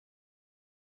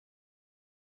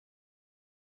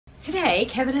Today,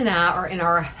 Kevin and I are in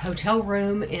our hotel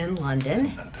room in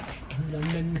London.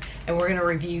 And we're going to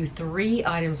review 3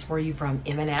 items for you from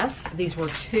M&S. These were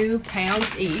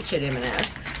 £2 each at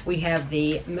M&S. We have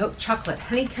the milk chocolate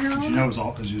honeycomb. Which you know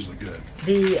is usually good.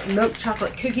 The milk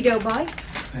chocolate cookie dough bites.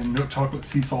 And milk chocolate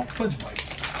sea salt fudge bites.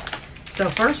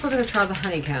 So first we're going to try the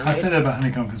honeycomb. I said that about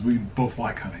honeycomb because we both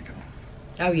like honeycomb.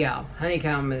 Oh yeah,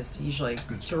 honeycomb is usually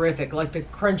terrific. Like the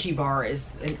crunchy bar is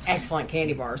an excellent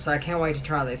candy bar, so I can't wait to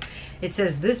try this. It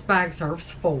says this bag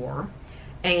serves 4.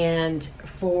 And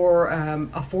for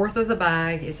a fourth of the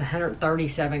bag is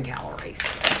 137 calories.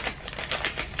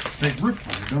 They rip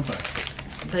on it, don't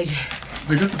they?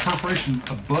 They get the perforation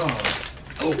above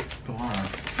the line.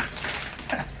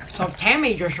 So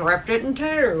Tammy just ripped it in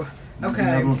 2. Okay.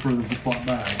 Another one for the Ziploc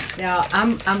bag. Now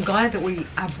I'm glad that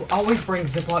I always bring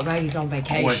Ziploc baggies on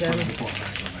vacation. Always bring Ziploc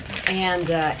bags on vacation. And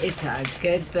it's a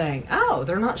good thing. Oh,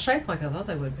 they're not shaped like I thought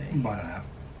they would be. Bite it out.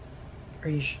 Are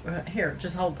you here?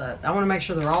 Just hold that. I want to make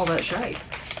sure they're all that shape,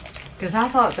 because I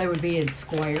thought they would be in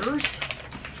squares.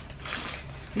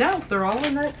 No, they're all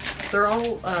in that. They're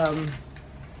all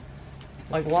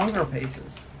like longer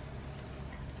pieces.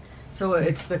 So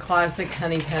it's the classic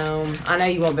honeycomb. I know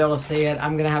you won't be able to see it.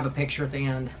 I'm gonna have a picture at the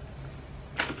end.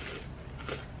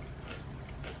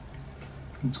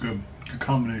 It's good. Good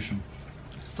combination.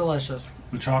 It's delicious.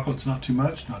 The chocolate's not too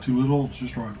much, not too little. It's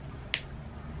just right.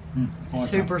 Like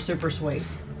super sweet.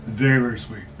 Very, very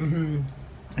sweet. Mm-hmm.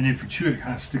 And if you chew it, it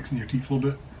kind of sticks in your teeth a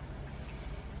little bit.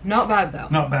 Not bad though.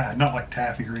 Not bad. Not like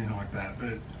taffy or anything like that.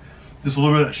 But just a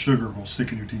little bit of that sugar will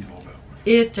stick in your teeth a little bit.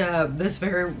 This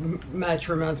very much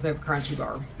reminds me of a crunchy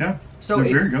bar. Yeah. So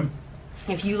they're very good.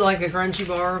 If you like a crunchy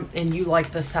bar and you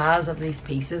like the size of these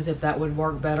pieces, if that would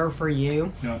work better for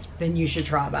you, then you should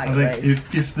try a bag of these.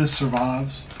 If this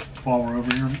survives while we're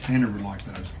over here, Andrew would like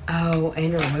those. Oh,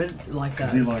 Andrew would like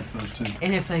those. Because he likes those too.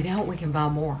 And if they don't, we can buy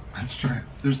more. That's true.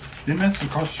 There's MS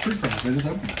across the street from us. They just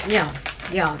opened it.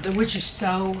 Yeah, which is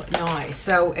so nice.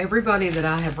 So everybody that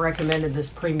I have recommended this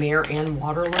Premier in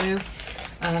Waterloo,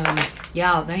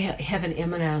 yeah, they have an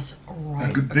M&S right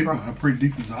a good big one, a pretty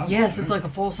decent size. Yes, it's like a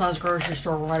full-size grocery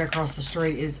store right across the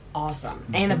street. Is awesome.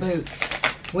 And a Boots.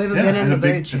 We haven't been in the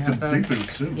Boots yet. It's a big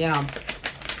Boots too. Yeah.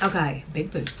 Okay,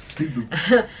 big boots. Big boots.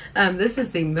 This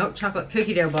is the milk chocolate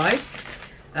cookie dough bites.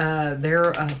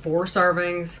 They're 4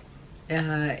 servings.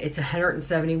 It's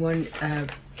 171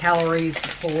 calories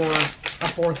for a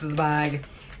fourth of the bag.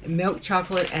 Milk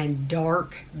chocolate and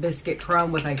dark biscuit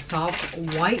crumb with a soft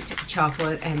white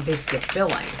chocolate and biscuit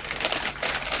filling.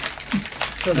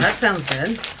 So that sounds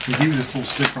good. They give you this little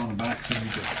sticker on the back so you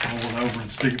can roll it over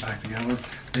and stick it back together.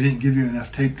 They didn't give you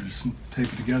enough tape to just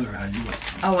tape it together how you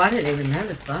like. Oh, I didn't even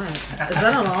notice that. Is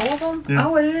that on all of them? Yeah.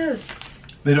 Oh, it is.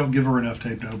 They don't give her enough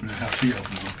tape to open it how she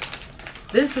opens them.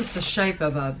 This is the shape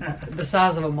of the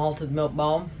size of a malted milk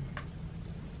ball.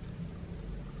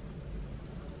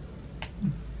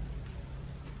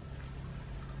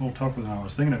 A little tougher than I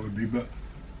was thinking it would be, but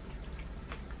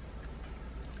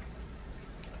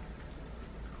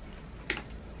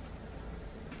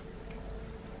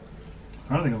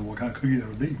I don't think of what kind of cookie that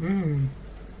would be.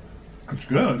 It's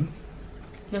good.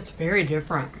 That's very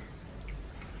different.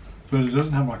 But it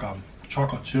doesn't have like a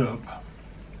chocolate chip.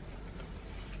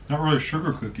 Not really a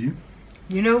sugar cookie.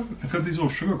 You know, it's got these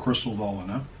little sugar crystals all in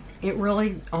it. It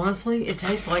really, honestly, it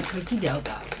tastes like cookie dough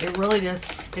though. It really does.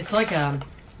 It's like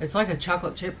a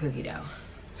chocolate chip cookie dough.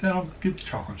 See, I don't get the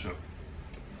chocolate chip.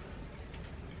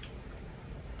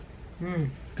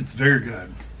 It's very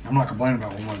good. I'm not complaining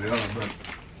about one or the other,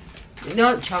 but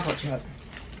not chocolate chip,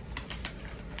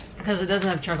 because it doesn't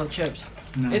have chocolate chips.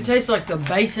 No. It tastes like the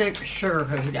basic sugar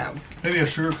cookie dough. Maybe a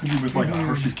sugar cookie with like a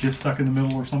Hershey's Kiss stuck in the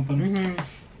middle or something. Maybe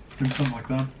something like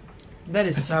that. That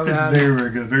is so good. It's very, very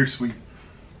good. Very sweet.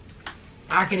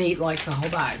 I could eat like the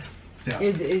whole bag. Yeah.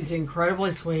 It's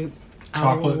incredibly sweet.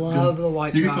 Chocolate. I love the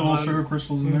white chocolate. You get the little sugar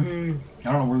crystals in there?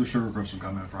 I don't know where the sugar crystals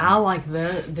come in from. I like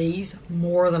these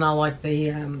more than I like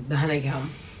the honeycomb.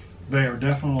 They are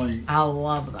definitely I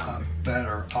love them.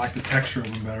 Better. I like the texture of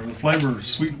them better. The flavor,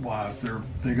 sweet wise, they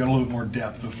got a little bit more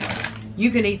depth of flavor. You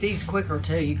can eat these quicker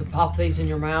too. You can pop these in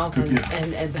your mouth,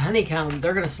 and the honeycomb,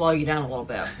 they're going to slow you down a little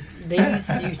bit. These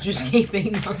you just keep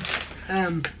eating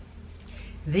them.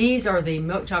 These are the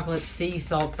milk chocolate sea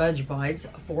salt fudge bites,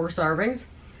 4 servings,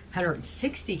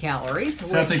 160 calories.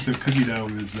 So I think the cookie dough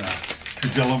is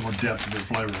it's got a little more depth to their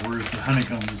flavor, whereas the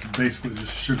honeycomb is basically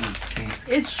just sugar cane.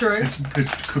 It's true.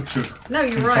 It's cooked sugar. No,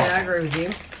 you're right. I agree with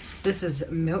you. This is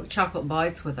milk chocolate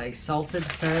bites with a salted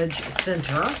fudge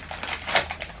center.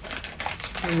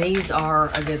 And these are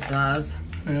a good size.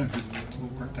 Yeah, just a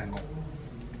little rectangle.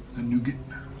 A nougat.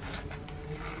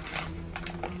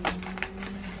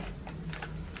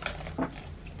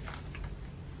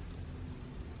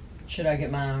 Should I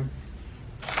get mine?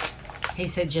 He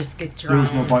said just get your There was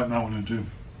own. no bite in that one in two.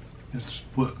 It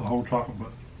split the whole chocolate,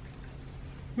 but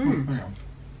hang on.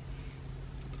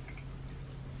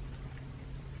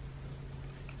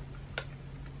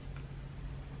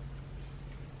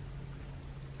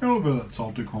 A little bit of that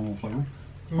salted caramel flavor.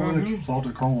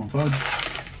 Salted caramel and fudge.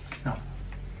 Yeah.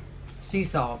 Sea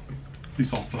salt. Sea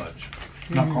salt fudge.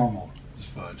 Not caramel,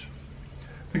 just fudge.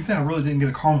 Next thing I really didn't get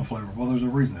a caramel flavor. Well, there's a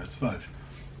reason. It's fudge.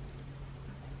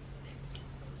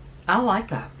 I like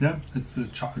that. Yeah, it's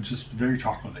just very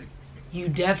chocolatey. You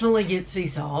definitely get sea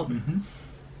salt.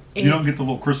 You don't get the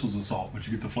little crystals of salt, but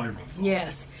you get the flavor of the salt.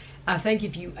 Yes. I think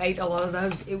if you ate a lot of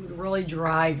those, it would really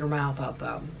dry your mouth up,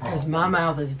 though. Because my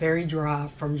mouth is very dry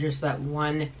from just that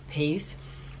one piece.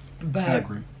 But I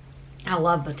agree. I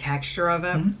love the texture of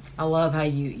it. I love how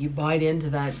you bite into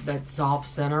that soft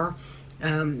center.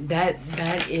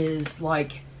 That is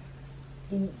like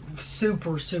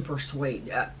super, super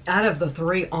sweet. Out of the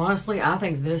three, honestly, I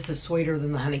think this is sweeter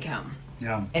than the honeycomb.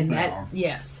 Yeah, And they that, are.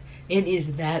 yes, it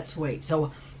is that sweet.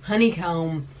 So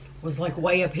honeycomb was like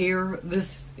way up here.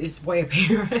 This is way up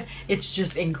here. It's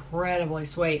just incredibly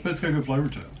sweet. But it's got good flavor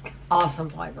to it. Awesome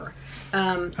flavor.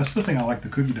 That's the thing I like the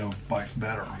cookie dough bites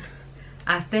better.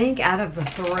 I think out of the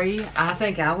three, I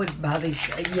think I would buy these.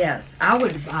 Yes, I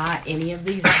would buy any of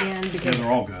these again Yeah, because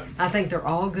they're all good. I think they're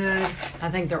all good. I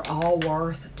think they're all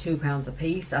worth 2 pounds a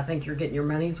piece. I think you're getting your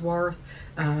money's worth.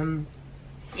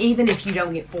 Even if you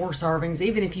don't get 4 servings,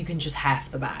 even if you can just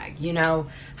half the bag, you know,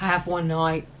 half one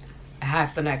night,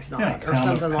 half the next night, or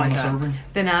something like that,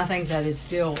 then I think that is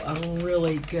still a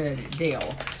really good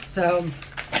deal. So,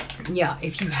 yeah,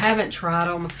 if you haven't tried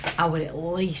them, I would at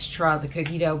least try the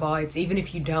cookie dough bites. Even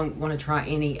if you don't want to try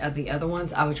any of the other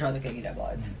ones, I would try the cookie dough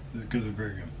bites. Because they're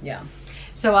very good. Yeah.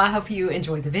 So I hope you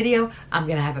enjoyed the video. I'm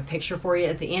going to have a picture for you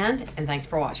at the end, and thanks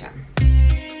for watching.